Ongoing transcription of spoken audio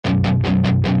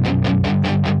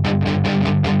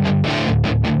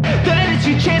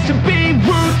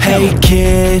Hey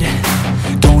kid,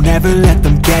 don't ever let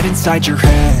them get inside your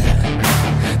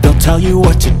head. They'll tell you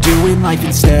what to do in life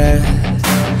instead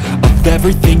of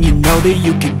everything you know that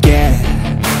you could get.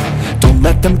 Don't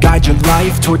let them guide your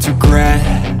life towards regret.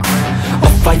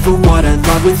 I'll fight for what I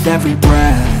love with every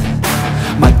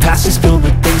breath. My past is filled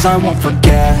with things I won't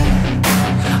forget.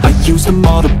 I use them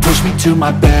all to push me to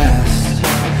my best.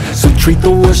 So treat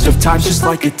the worst of times just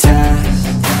like a test.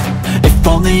 If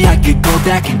only I could go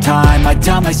back in time, I'd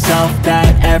tell myself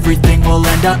that everything will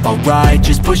end up alright.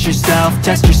 Just push yourself,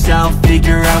 test yourself,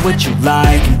 figure out what you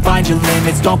like, and find your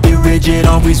limits, don't be rigid,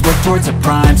 always work towards a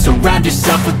prime. Surround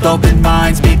yourself with open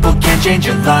minds, people can change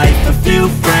your life. A few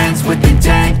friends with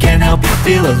intent can help you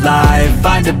feel alive.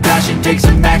 Find a passion, take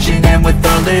some action, and with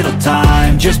a little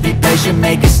time, just be patient,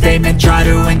 make a statement, try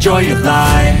to enjoy your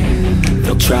life.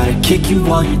 They'll try to kick you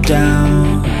while you're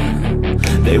down.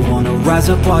 They wanna rise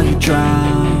up while you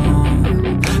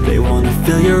drown. They wanna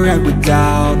fill your head with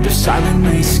doubt. They're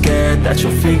silently scared that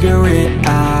you'll figure it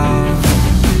out.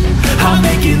 I'll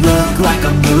make it look like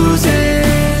I'm losing,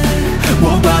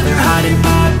 won't bother hiding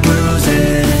my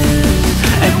bruises.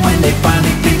 And when they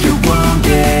finally think you're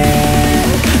wounded,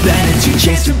 then it's your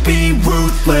chance to be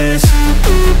ruthless.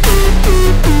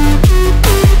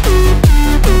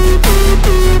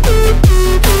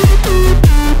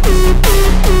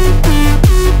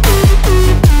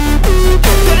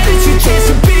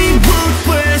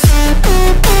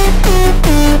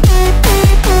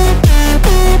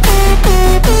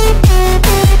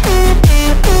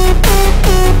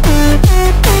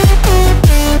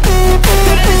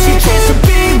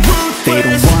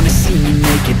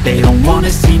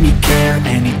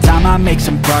 I make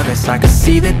some progress, I can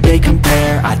see that they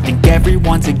compare. I think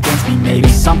everyone's against me, maybe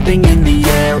something in the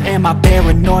air. Am I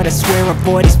paranoid? I swear a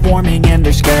void is forming and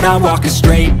they're scared. I walk a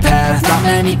straight path, not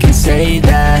many can say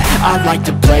that. I like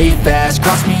to play fast,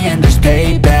 cross me and there's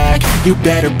payback. You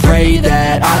better pray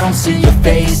that I don't see your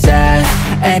face at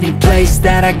any place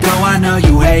that I go. I know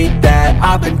you hate that.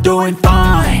 I've been doing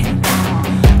fine,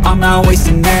 I'm not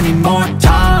wasting any more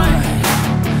time.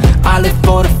 I live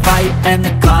for the fight and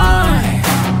the climb,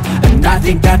 and I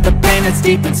think that the pain that's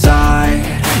deep inside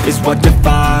is what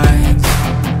defines.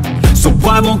 So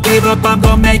I won't give up, I'm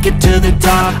gonna make it to the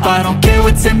top. I don't care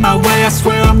what's in my way, I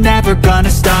swear I'm never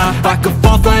gonna stop. I could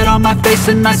fall flat on my face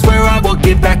and I swear I won't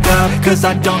get back up, cause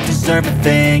I don't deserve a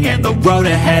thing and the road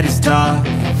ahead is tough.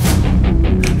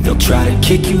 They'll try to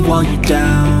kick you while you're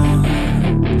down.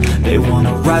 They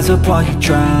wanna rise up while you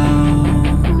drown.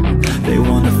 They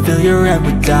wanna fill your head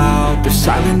with doubt. They're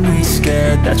silently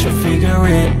scared that you'll figure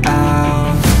it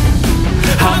out.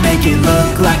 I'll make it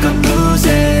look like I'm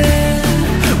losing,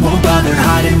 won't bother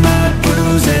hiding my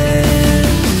bruises.